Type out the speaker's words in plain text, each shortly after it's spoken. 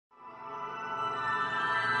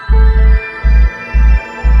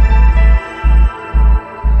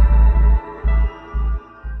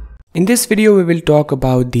In this video we will talk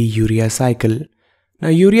about the urea cycle. Now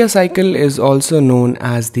urea cycle is also known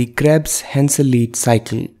as the Krebs-Henseleit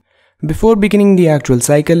cycle. Before beginning the actual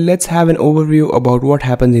cycle, let's have an overview about what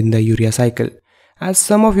happens in the urea cycle. As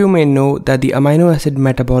some of you may know that the amino acid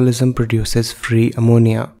metabolism produces free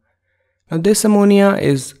ammonia. Now this ammonia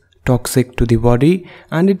is toxic to the body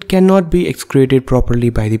and it cannot be excreted properly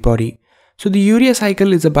by the body. So the urea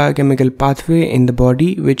cycle is a biochemical pathway in the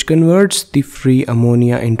body which converts the free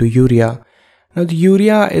ammonia into urea. Now the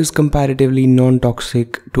urea is comparatively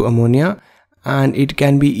non-toxic to ammonia and it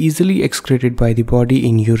can be easily excreted by the body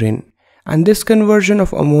in urine. And this conversion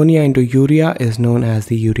of ammonia into urea is known as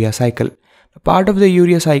the urea cycle. Part of the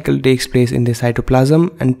urea cycle takes place in the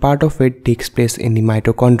cytoplasm and part of it takes place in the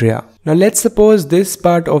mitochondria. Now let's suppose this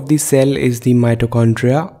part of the cell is the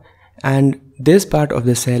mitochondria and this part of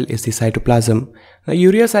the cell is the cytoplasm. The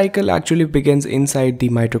urea cycle actually begins inside the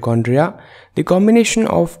mitochondria. The combination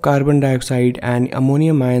of carbon dioxide and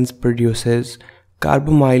ammonium ions produces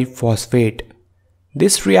carbamoyl phosphate.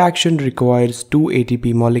 This reaction requires 2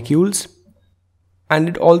 ATP molecules and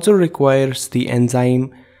it also requires the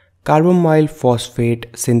enzyme carbamoyl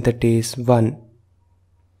phosphate synthetase 1.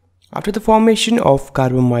 After the formation of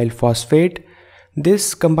carbamoyl phosphate,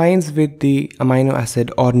 this combines with the amino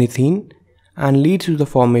acid ornithine and leads to the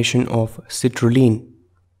formation of citrulline.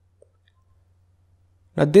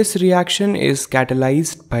 Now this reaction is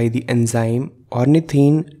catalyzed by the enzyme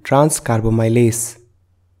ornithine transcarbamoylase.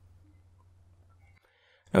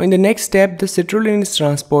 Now in the next step, the citrulline is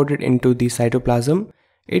transported into the cytoplasm.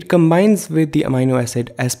 It combines with the amino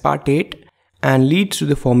acid aspartate and leads to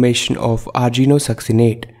the formation of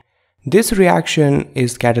Argininosuccinic. This reaction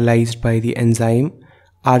is catalyzed by the enzyme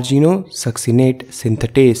Argininosuccinic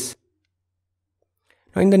synthetase.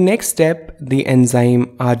 Now in the next step, the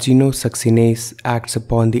enzyme Argininosuccinase acts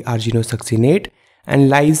upon the argininosuccinate and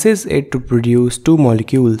lyses it to produce 2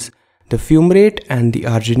 molecules, the fumarate and the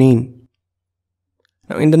arginine.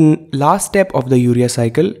 Now in the last step of the urea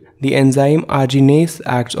cycle, the enzyme arginase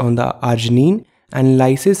acts on the arginine and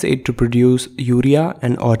lyses it to produce urea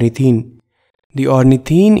and ornithine. The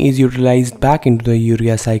ornithine is utilized back into the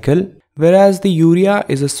urea cycle, whereas the urea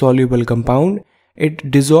is a soluble compound.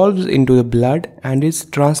 It dissolves into the blood and is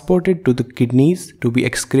transported to the kidneys to be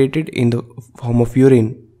excreted in the form of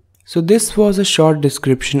urine. So this was a short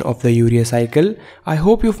description of the urea cycle. I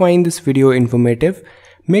hope you find this video informative.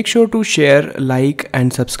 Make sure to share, like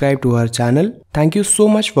and subscribe to our channel. Thank you so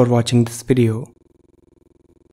much for watching this video.